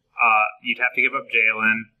 You'd have to give up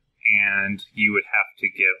Jalen, and you would have to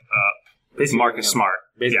give up Marcus Smart.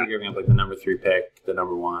 Basically, giving up like the number 3 pick, the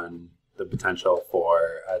number 1, the potential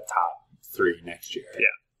for a top 3 next year.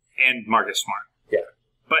 Yeah, and Marcus Smart. Yeah.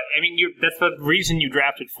 But, I mean, that's the reason you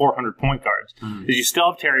drafted 400 point guards. Because you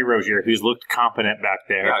still have Terry Rozier, who's looked competent back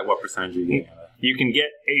there. Yeah, what percentage are you getting out of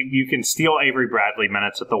it? You can steal Avery Bradley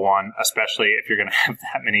minutes at the 1, especially if you're going to have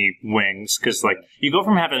that many wings. Because, like, you go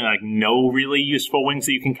from having, like, no really useful wings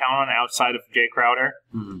that you can count on outside of Jay Crowder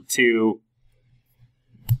to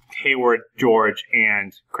Hayward, George,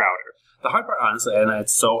 and Crowder. The hard part, honestly, and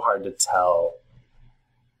it's so hard to tell.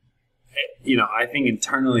 I think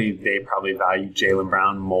internally they probably value Jaylen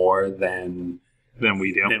Brown more than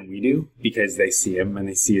we do because they see him and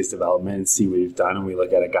they see his development and see what he's done, and we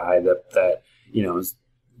look at a guy that is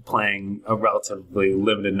playing a relatively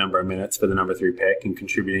limited number of minutes for the number 3 pick and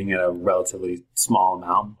contributing at a relatively small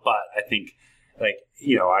amount. But I think,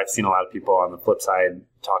 I've seen a lot of people on the flip side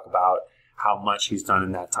talk about how much he's done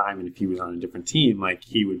in that time, and if he was on a different team, like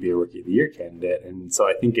he would be a Rookie of the Year candidate. And so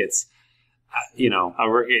I think it's a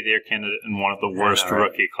Rookie of the Year candidate in one of the worst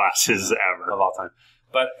rookie classes ever of all time.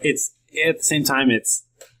 But it's at the same time,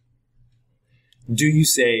 do you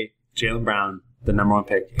say Jaylen Brown, the number 1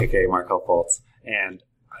 pick, aka Markelle Fultz, and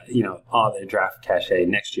all the draft cachet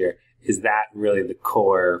next year? Is that really the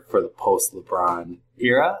core for the post LeBron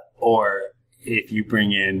era, or if you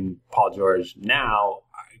bring in Paul George now,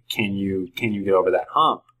 can you get over that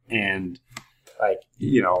hump? And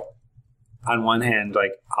on one hand,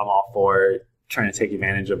 like I'm all for trying to take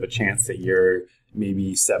advantage of a chance that you're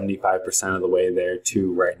maybe 75% of the way there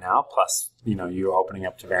too right now. Plus, you're opening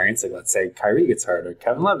up to variance. Like let's say Kyrie gets hurt or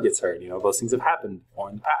Kevin Love gets hurt. Those things have happened before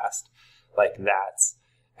in the past. Like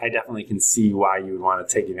I definitely can see why you would want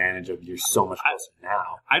to take advantage of you're so much closer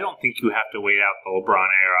now. I don't think you have to wait out the LeBron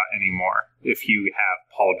era anymore. If you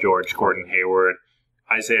have Paul George, Gordon Hayward,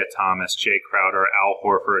 Isaiah Thomas, Jay Crowder, Al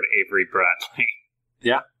Horford, Avery Bradley.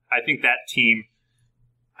 Yeah. I think that team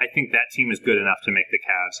I think that team is good enough to make the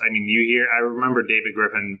Cavs. I mean, I remember David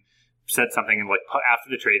Griffin said something like after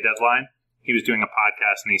the trade deadline, he was doing a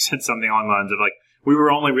podcast and he said something along the lines of like, we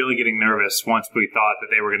were only really getting nervous once we thought that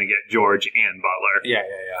they were going to get George and Butler. Yeah.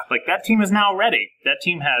 Like, that team is now ready. That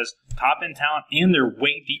team has top-end talent, and they're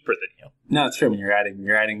way deeper than you. No, it's true. I mean,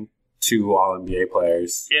 you're adding 2 All-NBA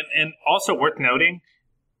players. And also worth noting,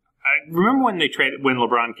 I remember when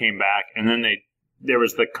LeBron came back, and then there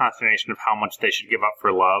was the consternation of how much they should give up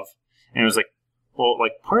for Love. And it was like, well,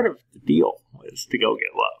 like, part of the deal was to go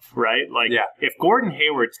get Love, right? Like, if Gordon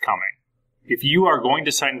Hayward's coming, if you are going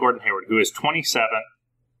to sign Gordon Hayward, who is 27,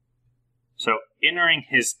 so entering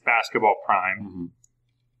his basketball prime,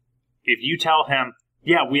 if you tell him,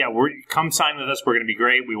 come sign with us, we're going to be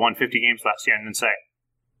great, we won 50 games last year, and then say,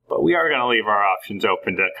 but we are going to leave our options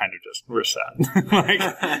open to kind of just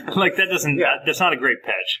reset. like that doesn't, that's not a great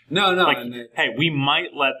pitch. No. Like, hey, we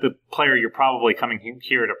might let the player you're probably coming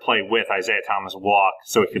here to play with, Isaiah Thomas, walk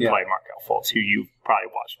so he can play Markelle Fultz, who you've probably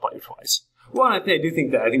watched play twice. Well, I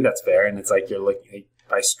think that's fair, and it's like you're looking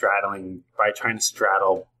by trying to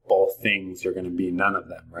straddle both things, you're going to be none of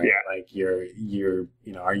them, right? Yeah. Like you're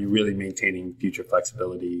are you really maintaining future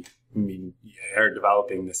flexibility? I mean, you're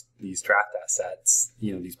developing these draft assets,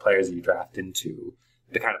 these players that you draft into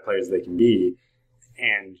the kind of players they can be,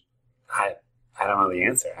 and I don't know the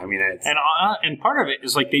answer. I mean, and part of it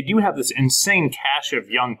is like they do have this insane cache of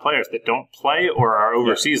young players that don't play or are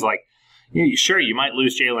overseas, like. Sure, you might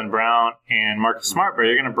lose Jaylen Brown and Marcus Smart, but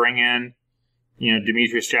you're going to bring in,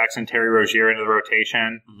 Demetrius Jackson, Terry Rozier into the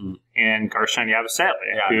rotation, and Gershon Yabusele,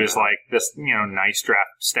 who is like this, nice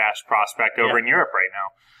draft stash prospect over in Europe right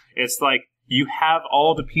now. It's like you have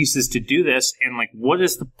all the pieces to do this, and like, what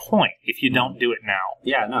is the point if you don't do it now?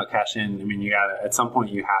 Yeah, no, cash in. I mean, you got to, at some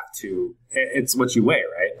point you have to, it's what you weigh,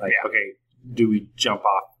 right? Like, okay, do we jump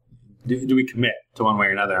off? Do we commit to one way or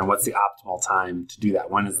another, and what's the optimal time to do that?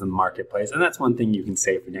 When is the marketplace? And that's one thing you can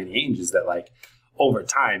say for Danny Ainge is that, like, over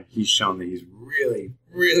time, he's shown that he's really,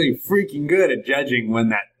 really freaking good at judging when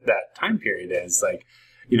that time period is. Like,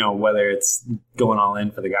 whether it's going all in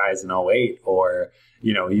for the guys in 08 or,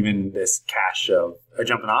 even this cash of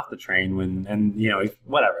jumping off the train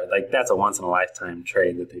whatever. Like, that's a once-in-a-lifetime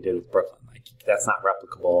trade that they did with Brooklyn. Like, that's not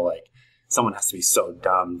replicable. Like, someone has to be so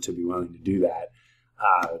dumb to be willing to do that.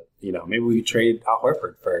 Maybe we could trade Al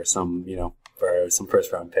Horford for some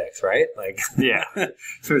first round picks, right? Like,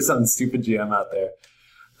 for some stupid GM out there.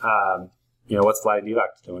 What's Vlade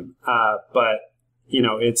Divac doing? But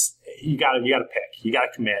it's you got to pick. You got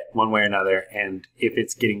to commit one way or another. And if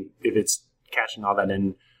it's cashing all that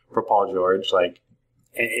in for Paul George, like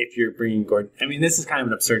if you're bringing Gordon, I mean, this is kind of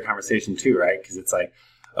an absurd conversation too, right? Because it's like,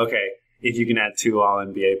 okay, if you can add 2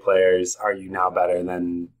 All-NBA players, are you now better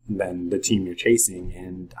than the team you're chasing?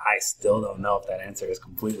 And I still don't know if that answer is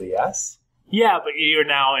completely yes. Yeah, but you're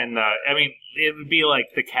now it would be like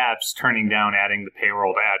the Cavs turning down adding the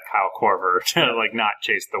payroll to add Kyle Korver to, like, not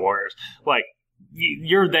chase the Warriors. Like,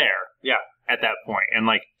 you're there at that point. And,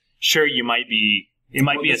 like, sure, it might be a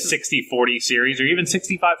 60-40 series or even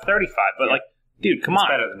 65-35, but, like, dude, come on.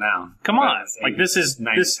 It's better than now. Come on. Like, this is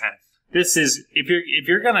 9-10. This is if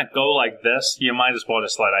you're gonna go like this, you might as well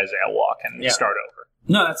just let Isaiah walk and start over.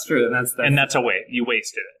 No, that's true, and that's a way you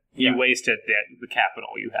wasted it. You wasted the capital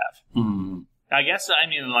you have. Mm-hmm. I guess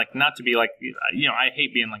like not to be like I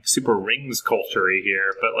hate being like super rings culture-y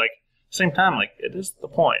here, but like at the same time, like it is the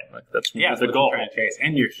point. Like that's the goal.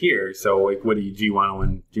 And you're here, so like, do you want to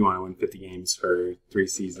win? Do you want to win 50 games for 3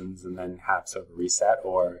 seasons and then have sort of a reset,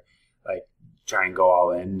 or like try and go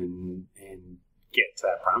all in and get to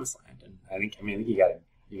that promised land? And I think you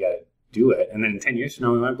gotta do it. And then in 10 years from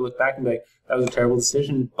now, we might look back and be like, that was a terrible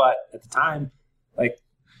decision. But at the time, like,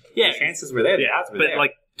 the chances were there. The odds were there.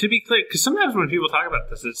 Like, to be clear, because sometimes when people talk about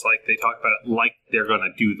this, it's like they talk about it like they're going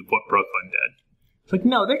to do what Brooklyn did. It's like,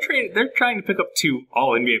 no, they're trying to pick up 2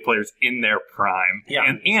 All-NBA players in their prime. Yeah.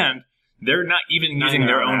 And they're not even using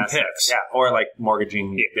their own picks. Yeah, or like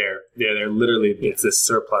mortgaging they're literally, it's this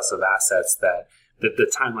surplus of assets that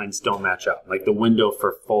the timelines don't match up. Like the window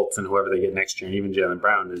for Fultz and whoever they get next year, and even Jaylen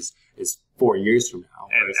Brown is 4 years from now.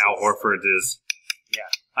 And Al Horford is,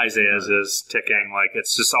 Isaiah's is ticking. Like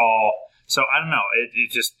it's just all. So I don't know.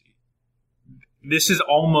 It just this is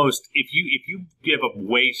almost if you give up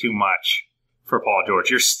way too much for Paul George,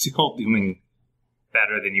 you're still doing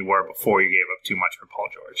better than you were before you gave up too much for Paul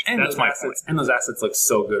George. And that's my point. And those assets look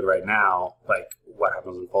so good right now. Like, what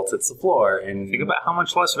happens when Fultz hits the floor? And think about how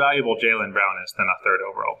much less valuable Jaylen Brown is than a 3rd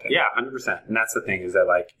overall pick. Yeah, 100%. And that's the thing is that,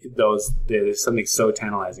 like, there's something so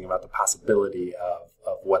tantalizing about the possibility of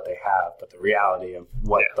what they have, but the reality of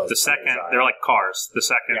what those the second are. They're like cars. The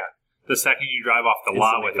second the second you drive off the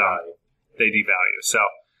lot with them, they devalue. So,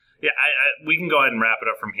 yeah, we can go ahead and wrap it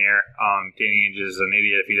up from here. Danny Ainge is an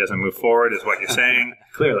idiot if he doesn't move forward, is what you're saying.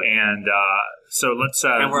 Clearly. And so let's...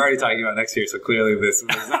 and we're already talking about next year, so clearly there's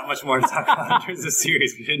not much more to talk about in terms of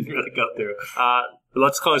series we didn't really go through.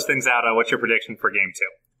 Let's close things out. What's your prediction for Game 2?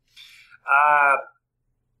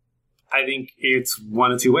 I think it's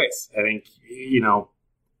one of two ways. I think,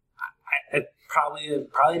 probably an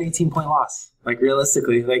 18-point loss. Like,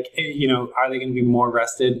 realistically, are they going to be more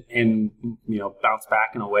rested and, bounce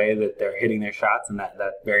back in a way that they're hitting their shots and that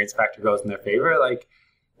variance factor goes in their favor? Like,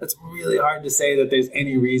 that's really hard to say that there's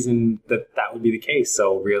any reason that would be the case.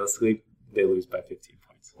 So, realistically, they lose by 15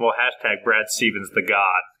 points. Well, hashtag Brad Stevens the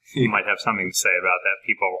God. You might have something to say about that,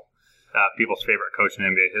 people's favorite coach in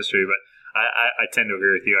NBA history, but I tend to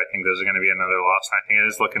agree with you. I think there's going to be another loss. I think it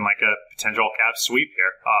is looking like a potential Cavs sweep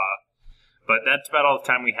here. But that's about all the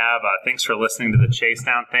time we have. Thanks for listening to the Chase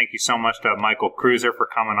Down. Thank you so much to Michael Cruiser for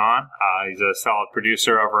coming on. He's a solid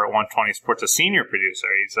producer over at 120 Sports, a senior producer.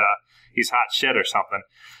 He's hot shit or something.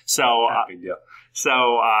 So, big deal.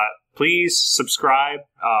 So please subscribe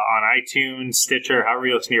on iTunes, Stitcher, however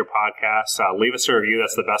you listen to your podcasts. Leave us a review.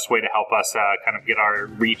 That's the best way to help us kind of get our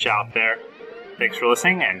reach out there. Thanks for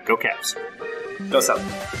listening, and go Cavs. Go South.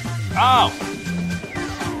 Oh!